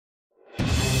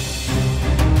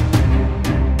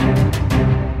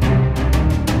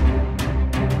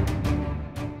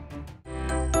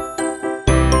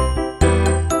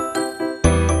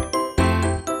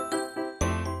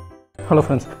Hello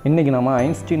friends, இன்னைக்கு நாம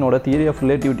ஐன்ஸ்டீனோட theory of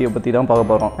ரிலேட்டிவிட்டியை பற்றி தான் பார்க்க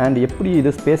போகிறோம். அண்ட் எப்படி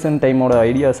இது ஸ்பேஸ் அண்ட் டைமோட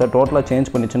ஐடியாஸை டோட்டலாக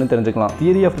சேஞ்ச் பண்ணிச்சுன்னு தெரிஞ்சுக்கலாம்.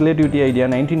 Theory of relativity idea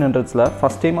 1900s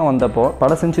first டைமாக வந்தப்போ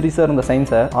பல சென்ச்சுரிஸாக இருந்த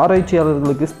சயின்ஸை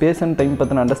ஆராய்ச்சியாளர்களுக்கு ஸ்பேஸ் அண்ட் டைம்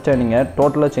பற்றின அண்டர்ஸ்டாண்டிங்கை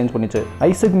டோட்டலாக சேஞ்ச் பண்ணிச்சு.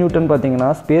 ஐசக் நியூட்டன் பார்த்தீங்கன்னா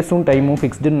ஸ்பேஸும் டைமும்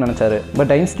ஃபிக்ஸ்டுன்னு நினச்சாரு.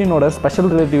 But ஐன்ஸ்டீனோட special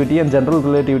relativity and general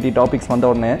relativity topics வந்த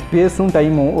உடனே ஸ்பேஸும்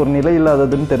டைமும் ஒரு நிலை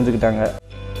இல்லாததுன்னு தெரிஞ்சுக்கிட்டாங்க.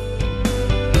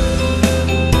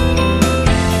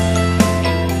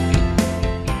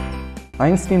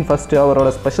 ஐன்ஸ்டீன் ஃபர்ஸ்ட் அவரோட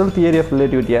special theory of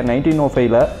ரிலேட்டிவிட்டியை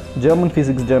 1905 German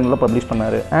physics ஜேர்னலில் publish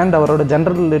பண்ணார். அண்ட் அவரோட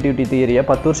ஜென்ரல் ரிலேட்டிவிட்டி தியரியை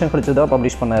 10 வருஷம் கழிச்சு தான்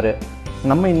பப்ளிஷ் பண்ணார்.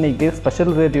 நம்ம இன்னைக்கு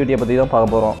ஸ்பெஷல் ரிலேட்டிவிட்டியை பற்றி தான்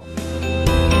பார்க்க போகிறோம்.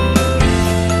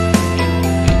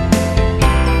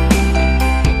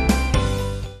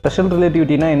 ஸ்பெஷல்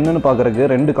ரிலேட்டிவிட்டினா என்னன்னு பார்க்கறதுக்கு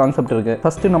ரெண்டு கான்செப்ட் இருக்குது.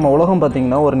 ஃபர்ஸ்ட், நம்ம உலகம்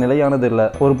பார்த்தீங்கன்னா ஒரு நிலையானது இல்லை.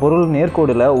 ஒரு பொருள்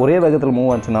நேர்கோடில் ஒரே வேகத்தில்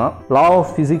மூவ் ஆச்சுன்னா லா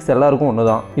ஆஃப் ஃபிசிக்ஸ் எல்லாருக்கும் ஒன்று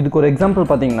தான். இதுக்கு ஒரு எக்ஸாம்பிள்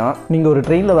பார்த்தீங்கன்னா, நீங்கள் ஒரு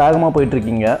ட்ரெயினில் வேகமாக போயிட்டு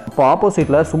இருக்கீங்க. இப்போ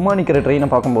ஆப்போசிட்டில் சும்மா நிற்கிற ட்ரெயினை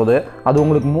பார்க்கும்போது அது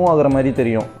உங்களுக்கு மூவ் ஆகிற மாதிரி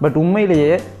தெரியும். பட்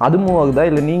உண்மையிலேயே அது மூவ் ஆகுதா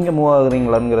இல்லை நீங்கள் மூவ்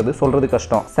ஆகுறீங்களாங்கிறது சொல்கிறது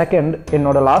கஷ்டம். செகண்ட்,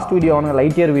 என்னோட லாஸ்ட் வீடியோவான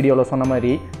லைட் இயர் வீடியோவில் சொன்ன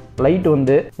மாதிரி லைட்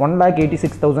வந்து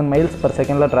 1,86,000 மைல்ஸ் பர்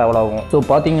செகண்டில் ட்ராவல் ஆகும். ஸோ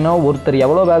பார்த்தீங்கன்னா ஒருத்தர்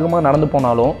எவ்வளோ வேகமாக நடந்து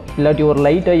போனாலும் இல்லாட்டி ஒரு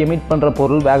லைட்டை எமிட் பண்ணுற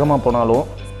பொருள் வேகமாக போனாலும்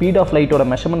ஸ்பீட் ஆஃப் லைட்டோட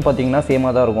மெஷர்மெண்ட் பார்த்தீங்கன்னா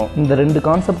சேமாக தான் இருக்கும். இந்த ரெண்டு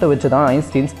கான்செப்டை வச்சு தான்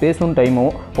ஐன்ஸ்டீன் ஸ்பேஸும்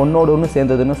டைமும் ஒன்னோட ஒன்று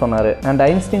சேர்ந்ததுன்னு சொன்னார். அண்ட்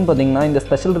ஐன்ஸ்டீன் பார்த்தீங்கன்னா இந்த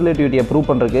ஸ்பெஷல் ரிலேட்டிவிட்டியை ப்ரூவ்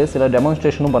பண்ணுறதுக்கு சில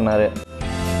டெமான்ஸ்ட்ரேஷனும் பண்ணார்.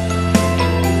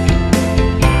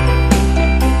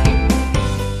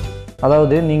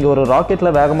 அதாவது நீங்கள் ஒரு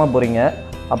ராக்கெட்டில் வேகமாக போகிறீங்க.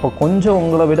 அப்போ கொஞ்சம்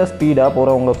உங்களை விட ஸ்பீடாக போகிற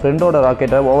உங்கள் ஃப்ரெண்டோட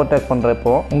ராக்கெட்டை ஓவர்டேக்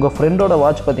பண்ணுறப்போ உங்கள் ஃப்ரெண்டோட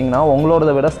வாட்ச் பார்த்தீங்கன்னா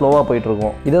உங்களோட விட ஸ்லோவாக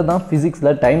போயிட்டுருக்கும். இதை தான் ஃபிசிக்ஸில்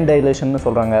டைம் டைலேஷன்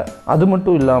சொல்கிறாங்க. அது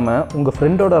மட்டும் இல்லாமல் உங்கள்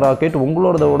ஃப்ரெண்டோட ராக்கெட்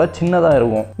உங்களோட விட சின்னதாக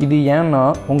இருக்கும். இது ஏன்னா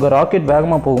உங்கள் ராக்கெட்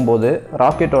வேகமாக போகும்போது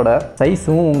ராக்கெட்டோட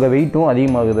சைஸும் உங்கள் வெயிட்டும்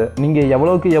அதிகமாகுது. நீங்கள்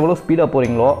எவ்வளோக்கு எவ்வளோ ஸ்பீடாக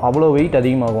போகிறீங்களோ அவ்வளோ வெயிட்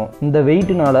அதிகமாகும். இந்த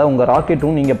வெயிட்னால உங்கள்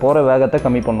ராக்கெட்டும் நீங்கள் போகிற வேகத்தை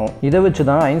கம்மி பண்ணும். இதை வச்சு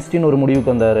தான் ஐன்ஸ்டீன் ஒரு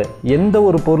முடிவுக்கு வந்தார். எந்த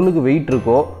ஒரு பொருளுக்கு வெயிட்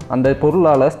இருக்கோ அந்த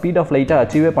பொருளால் ஸ்பீட் ஆஃப் லைட்டை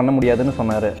அச்சீவ் பண்ண முடியாதுன்னு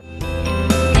சொன்னாரு.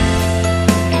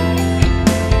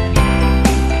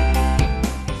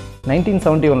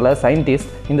 1971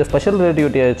 சயின்டிஸ்ட் இந்த ஸ்பெஷல்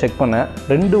ரிலேட்டிவிட்டியை செக் பண்ண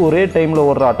ரெண்டு ஒரே டைமில்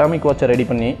ஓடுற அட்டாமிக் வாட்சை ரெடி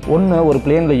பண்ணி ஒன்று ஒரு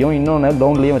பிளேன்லையும் இன்னொன்று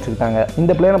கிரவுண்ட்லையும் வச்சுக்கிட்டாங்க.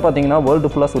 இந்த பிளேனை பார்த்தீங்கன்னா வேர்ல்டு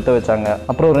ஃபுல்லாக சுற்ற வச்சாங்க.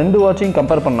 அப்புறம் ரெண்டு வாட்சையும்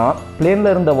கம்பேர் பண்ணால்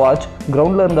பிளேனில் இருந்த வாட்ச்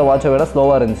கிரவுண்டில் இருந்த வாட்சை விட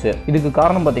ஸ்லோவாக இருந்துச்சு. இதுக்கு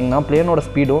காரணம் பார்த்தீங்கன்னா பிளேனோட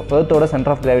ஸ்பீடும் எர்த்தோட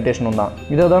சென்டர் ஆஃப் கிராவிடேஷனும் தான்.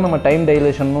 இதை தான் நம்ம டைம்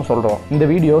டைலேஷன் சொல்கிறோம். இந்த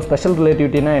வீடியோ ஸ்பெஷல்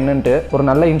ரிலேட்டிவிட்டினா என்னன்ட்டு ஒரு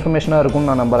நல்ல இன்ஃபர்மேஷனாக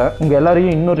இருக்கும்னு நான் நம்புகிறேன். உங்கள்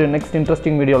எல்லாரையும் இன்னொரு நெக்ஸ்ட்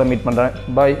இன்ட்ரெஸ்டிங் வீடியோவில் மீட் பண்ணுறேன்.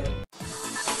 பாய்.